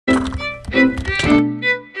Half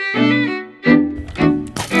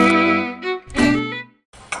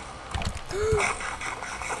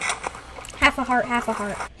a heart, half a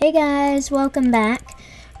heart. Hey guys, welcome back.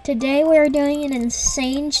 Today we're doing an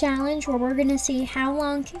insane challenge where we're gonna see how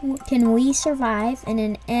long can we survive in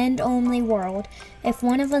an end-only world. If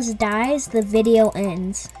one of us dies, the video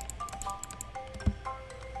ends.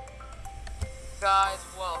 Guys,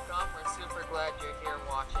 welcome. We're super glad you're here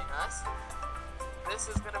watching us. This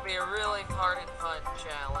is gonna be a really hard and fun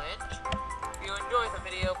challenge. If you enjoy the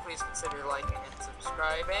video, please consider liking and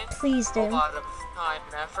subscribing. Please do. A lot of time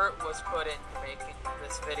and effort was put into making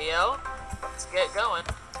this video. Let's get going.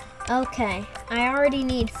 Okay, I already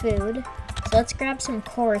need food, so let's grab some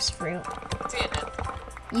chorus fruit. See an end.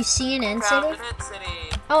 You see an end Found city? an end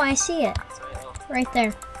city. Oh, I see it. So, Right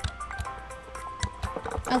there.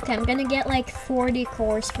 Okay, I'm gonna get like 40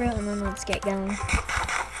 chorus fruit and then let's get going.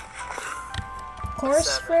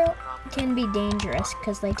 Chorus fruit can be dangerous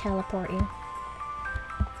because they teleport you.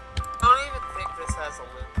 I don't even think this has a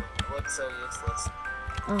loop. It looks so useless.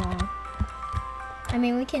 Oh. I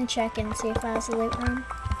mean, we can check and see if it has a loot room.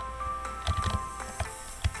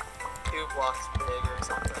 2 blocks big or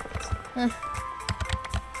something.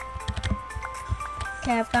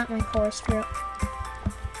 Okay, I've got my chorus fruit.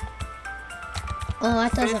 Oh,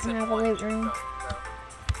 that doesn't have a loot room.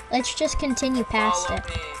 Let's just continue past it.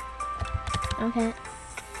 Okay.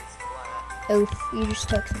 Oof, you just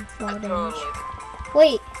took some fall damage.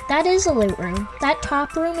 Wait, that is a loot room. That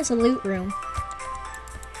top room is a loot room.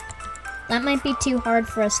 That might be too hard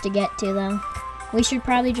for us to get to, though. We should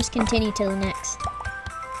probably just continue to the next.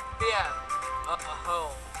 Yeah,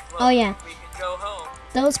 home. Look, Oh, yeah. We can go home.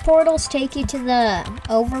 Those portals take you to the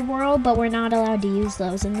overworld, but we're not allowed to use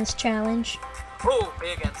those in this challenge. Oh,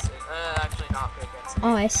 big end city. Actually, not big end city.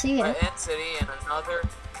 Oh, I see it. End city and another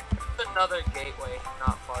gateway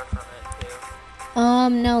not far from it too.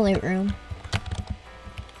 No loot room.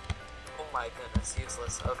 Oh my goodness,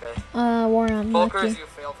 useless. Okay. We're unlucky. Volkers, you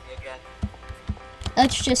failed me again.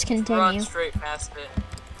 Let's just Run continue. straight past it.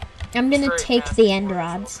 I'm gonna Straight take past the it end towards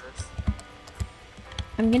rods. Volkers.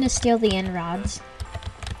 I'm gonna steal the end rods.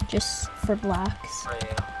 Just for blocks. For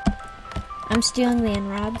you. I'm stealing the end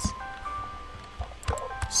rods.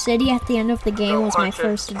 City at the end of the game was my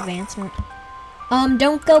first advancement.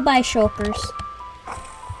 Don't go by shulkers.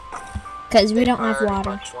 Cause we don't have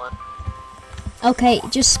water. Okay,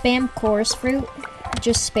 just spam chorus fruit.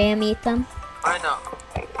 Just spam eat them. I know.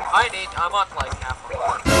 I'm on like half a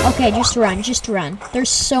heart. Okay, just run, just run. There's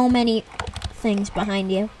so many things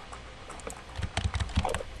behind you.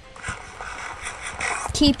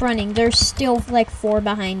 Keep running. There's still like 4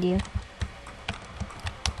 behind you.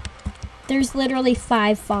 There's literally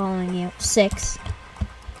 5 following you. 6.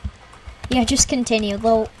 Yeah, just continue.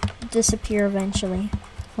 They'll disappear eventually.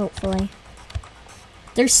 Hopefully.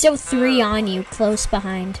 There's still 3 on you, close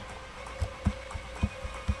behind.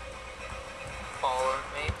 Follow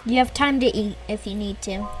me. You have time to eat if you need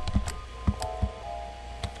to.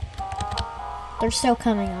 They're still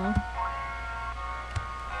coming on.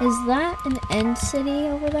 Is that an end city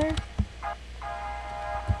over there?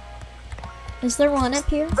 Is there one up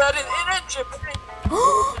here? That is an end chip.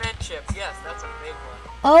 An end chip. Yes, that's a big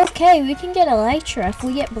one. Okay, we can get elytra if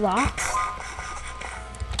we get blocks.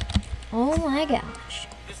 Oh my gosh.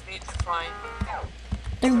 Just need to find.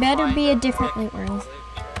 There better be a different loot room.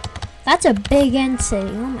 That's a big end city.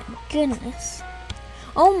 Oh my goodness.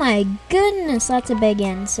 Oh my goodness, that's a big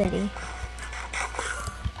end city.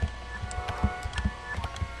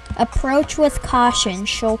 Approach with caution.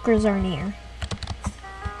 Shulkers are near.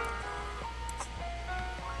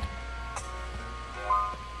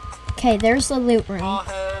 Okay, there's the loot room.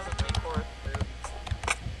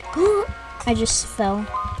 I just fell.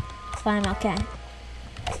 But I'm okay.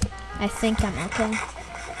 I think I'm okay.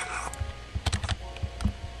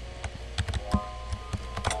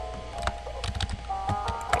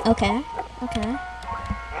 Okay, okay.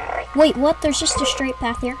 Wait, what? There's just a straight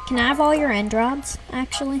path here. Can I have all your end rods,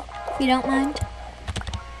 actually? If you don't mind?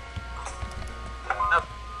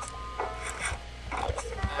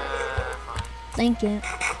 Thank you.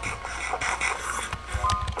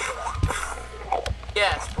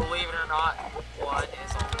 Yes, believe it or not, one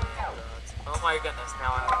is only end rods. Oh my goodness,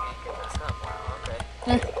 now I can't get this up. Wow,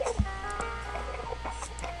 okay.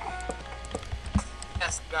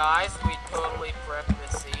 Yes, guys, we totally prepped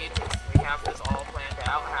this seed. We have this all planned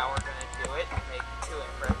out, how we're gonna do it, make it to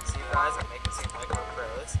impress you guys and make it seem like we're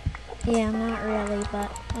pros. Yeah, not really, but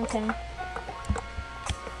okay.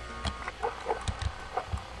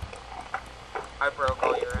 I broke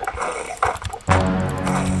all your end rods.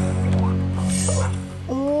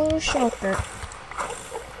 Ooh, shulker.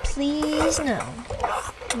 Please, no.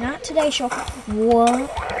 Not today, Shulker. What?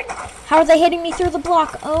 How are they hitting me through the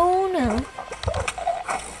block? Oh, no.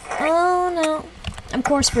 Oh, no. I'm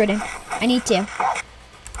course fruiting. I need to.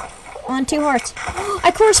 On 2 hearts.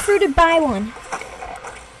 I course fruited by 1.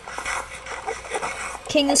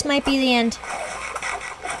 King, this might be the end.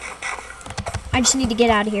 I just need to get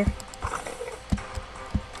out of here.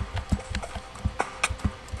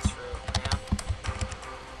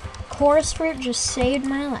 Chorus fruit just saved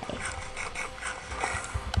my life.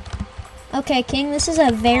 Okay, King, this is a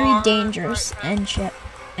very dangerous end ship.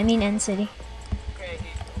 I mean end city. Okay,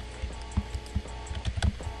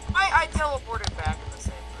 I teleported back in the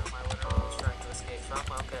same room I literally was trying to escape from.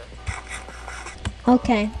 Okay.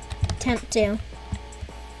 Okay, attempt 2.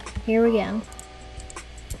 Here we go.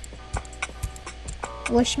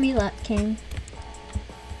 Wish me luck, King.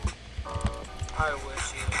 I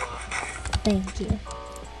wish you luck. Thank you.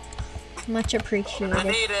 Much appreciated. I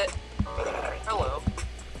need it. Hello.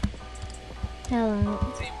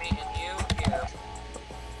 Hello. See me and you here.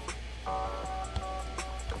 I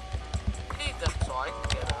need them so I can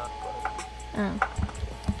get up. Oh.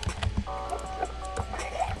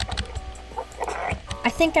 I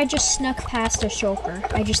think I just snuck past a shulker.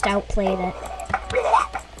 I just outplayed it.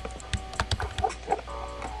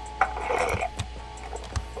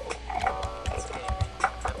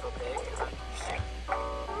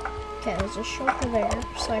 Okay, there's a shulker there,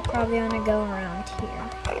 so I probably want to go around here.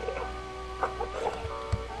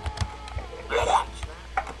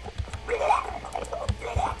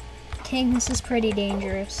 King, this is pretty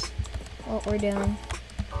dangerous, what we're doing.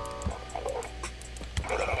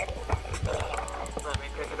 Let me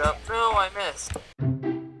pick it up. No, I missed.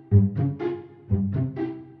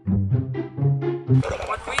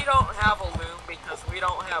 When we don't have a loom because we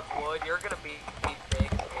don't have wood, you're gonna be big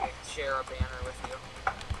to share a banner with you.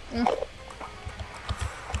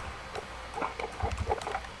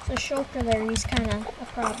 The shulker there, he's kind of a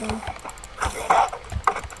problem.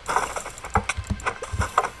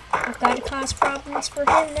 I've got to cause problems for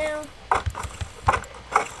him now.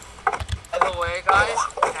 By the way, guys,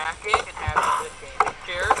 hacking and having good gaming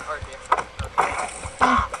chairs are different.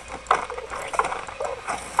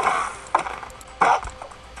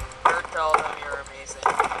 Sure, tell them you're amazing.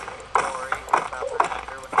 Glory about the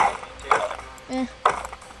hacker when you need to.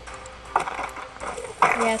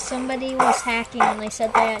 Yeah, somebody was hacking and they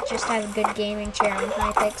said they just have a good gaming chair on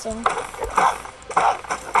Hypixel.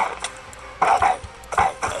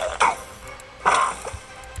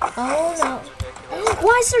 Oh no.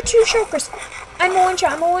 Why is there 2 shulkers? I'm a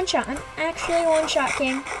one-shot, I'm a one-shot. I'm actually a one-shot,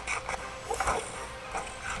 King.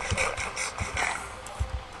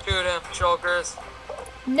 Shoot him, shulkers.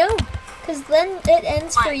 No, because then it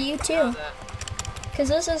ends for you too. Because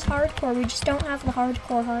this is hardcore, we just don't have the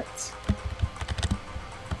hardcore hearts.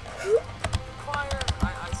 Fire! I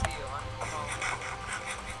see you. I'm following.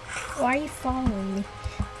 Why are you following me?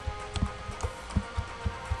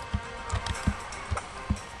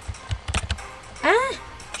 Ah!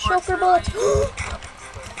 Shulker bullets!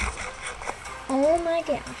 Oh my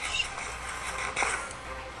gosh.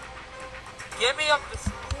 Get me up this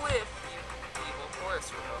cliff, you evil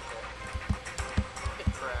forester. Okay. Get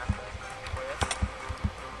trapped.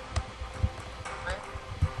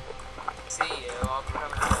 See you. I'm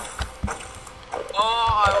coming out.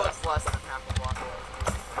 Oh, I was less than half a block away.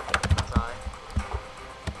 Was I?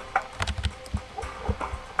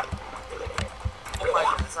 Oh my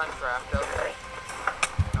goodness, I'm trapped. Okay.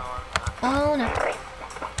 No, I'm not. Oh no.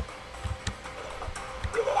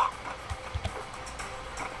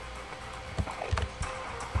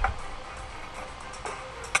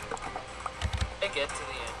 I get to the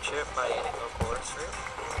end ship by eating a chorus fruit.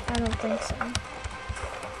 I don't think so.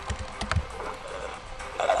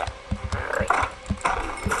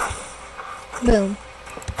 Boom.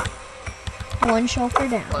 1 shulker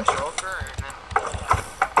down. A shulker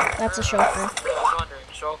and That's a shulker.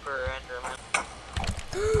 shulker or enderman.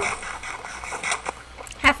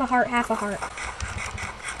 Half a heart, half a heart.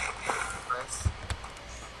 Nice.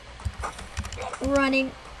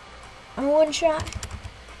 Running. I'm a one-shot.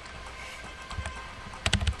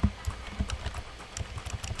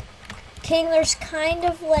 King, there's kind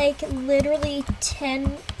of like literally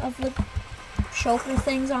 10 of the shulker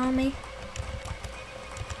things on me.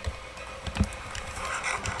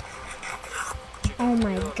 Oh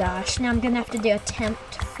my gosh, now I'm gonna have to do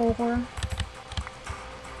attempt 4.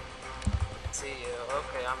 See you.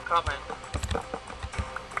 Okay, I'm coming.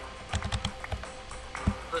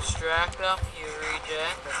 Distract them, you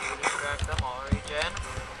regen, then you distract them, I'll regen.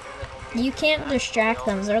 You can't distract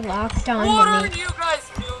them, they're locked on What to are me. you guys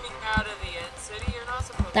doing out of the end city? You're not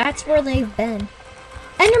supposed That's to where they've been.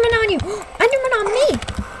 Enderman, you! Enderman on me!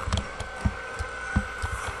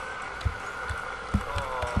 Oh,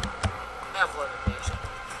 I have levitation.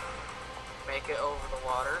 Make it over the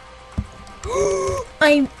water.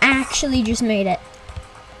 I actually just made it.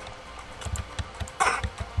 I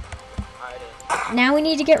did. Now we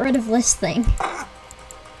need to get rid of this thing.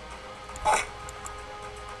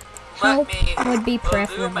 Help would be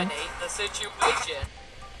preferable. Illuminate the situation.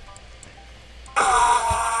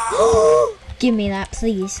 Give me that,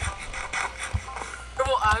 please. Come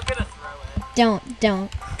on, I'm gonna throw it.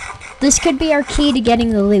 Don't. This could be our key to getting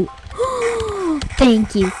the loot.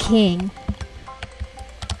 Thank you, King.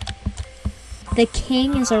 The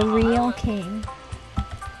king is a real king.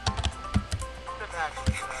 Could've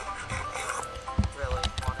actually, really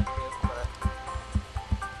wanted to, but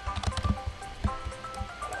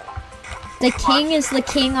The king is the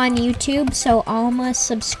king on YouTube, so all must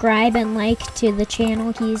subscribe and like to the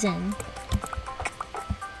channel he's in.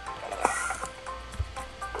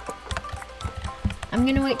 I'm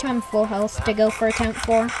gonna wait till I'm full health to go for attempt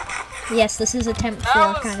 4. Yes, this is attempt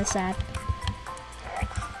 4, kinda sad.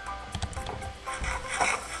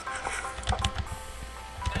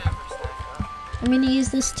 I'm gonna use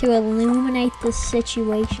this to illuminate the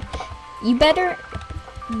situation. You better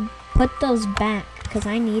put those back, because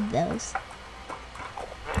I need those.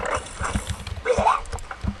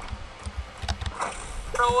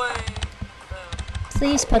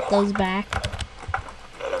 Please put those back,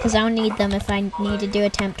 because I'll need them if I need to do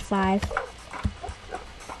attempt 5.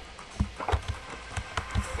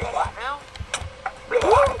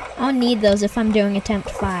 I'll need those if I'm doing attempt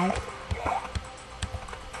 5.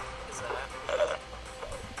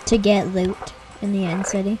 To get loot in the end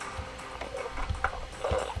city.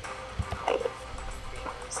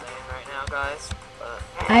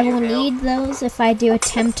 I will need those if I do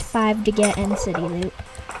attempt 5 to get end city loot.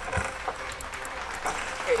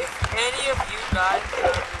 Okay, if any of you guys can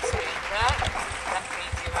understand that, that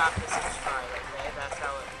means you have to subscribe, okay? That's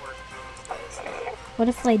how it works these days. What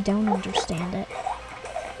if they don't understand it?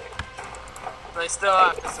 They still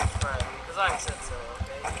have to subscribe, because I said so,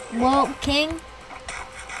 okay? Well, King,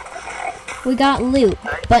 we got loot,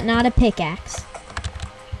 but not a pickaxe.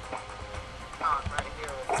 Right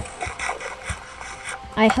here with me.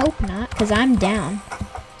 I hope not, because I'm down.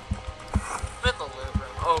 I'm in the loot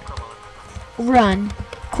room. Oh, come on. Run.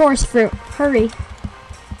 Course fruit. Hurry.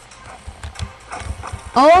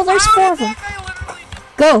 Oh, there's 4 of them.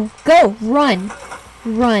 Go. Run.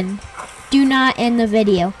 Run. Do not end the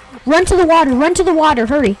video. Run to the water. Run to the water.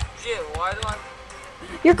 Hurry. Shit, why do I...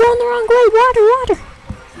 You're going the wrong way. Water.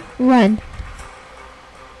 Run.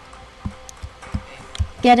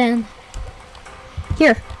 Get in.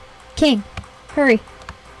 Here. King. Hurry.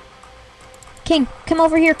 King, come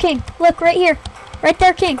over here, King. Look, right here. Right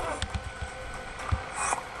there, King.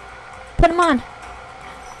 Put him on.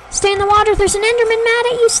 Stay in the water. There's an Enderman mad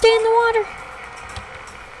at you. Stay in the water.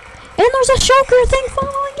 And there's a shulker thing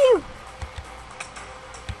following you.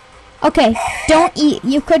 Okay, don't eat.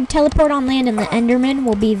 You could teleport on land and the Enderman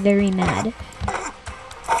will be very mad.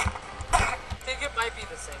 I think it might be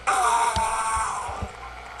the same.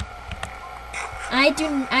 I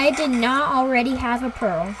did not already have a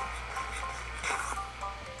pearl.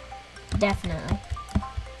 Definitely.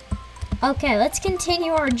 Okay, let's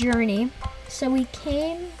continue our journey. So we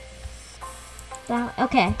came that,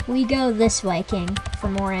 okay, we go this way, King, for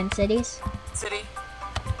more end cities. City.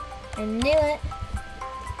 I knew it.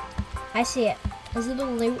 I see it. Is it a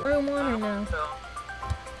loot room one or no?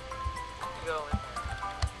 Go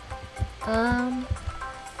in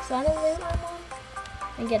Is that a loot room one?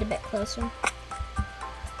 I get a bit closer.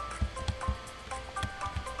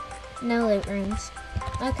 No loot rooms.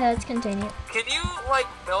 Okay, let's continue. Can you, like,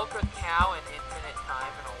 milk a cow in infinite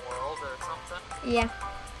time in a world or something? Yeah.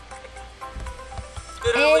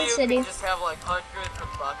 Literally, you city. can just have, like, hundreds of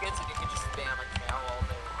buckets and you can just spam a cow all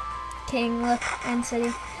day long. King, look, end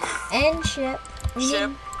city. End ship.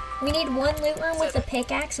 We need one loot room with a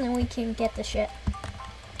pickaxe and then we can get the ship.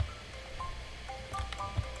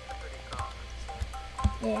 Pretty common.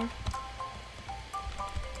 Yeah. I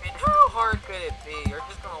mean, how hard could it be? You're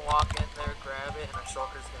just gonna walk in there, grab it, and a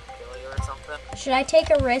shulker's gonna kill you or something? Should I take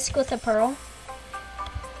a risk with a pearl?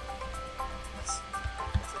 Yes.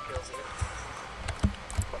 That's what kills you.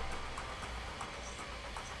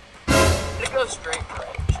 It goes straight for it.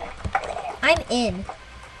 I'm in.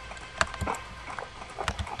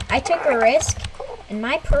 I took a risk, and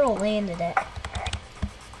my pearl landed it.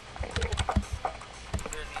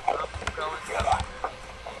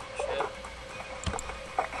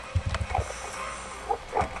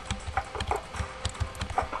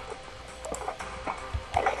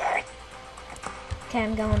 Okay,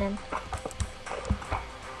 I'm going in.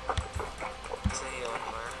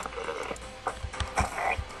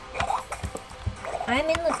 I'm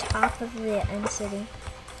in the top of the end city.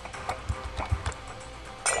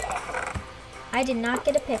 I did not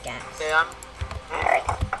get a pickaxe. Okay, I'm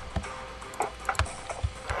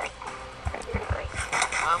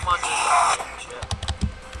on this ship.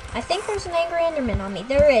 I think there's an angry Enderman on me.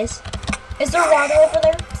 There is. Is there water over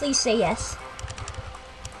there? Please say yes.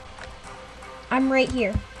 I'm right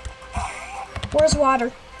here. Where's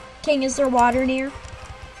water? King, is there water near?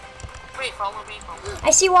 Wait, follow me.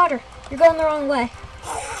 I see water. You're going the wrong way.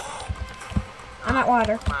 I'm at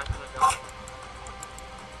water. I'm actually going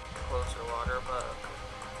closer to water,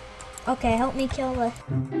 but Okay, help me kill the...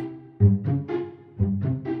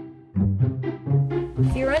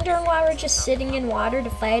 If you're underwater just sitting in water to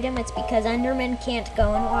fight him, it's because Endermen can't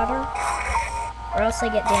go in water. Or else they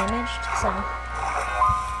get damaged, so...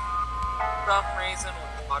 for some reason,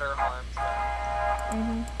 water harms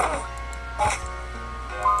them.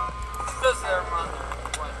 Because their mother,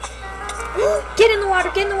 when she... Get in the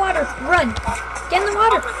water! Get in the water! Run! Get in the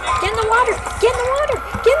water! Get in the water! Get in the water!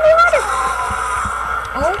 Get in the water!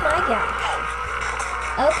 Oh my gosh.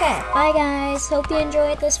 Okay. Bye guys. Hope you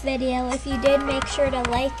enjoyed this video. If you did, make sure to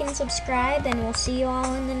like and subscribe, and we'll see you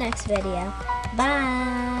all in the next video.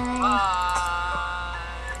 Bye!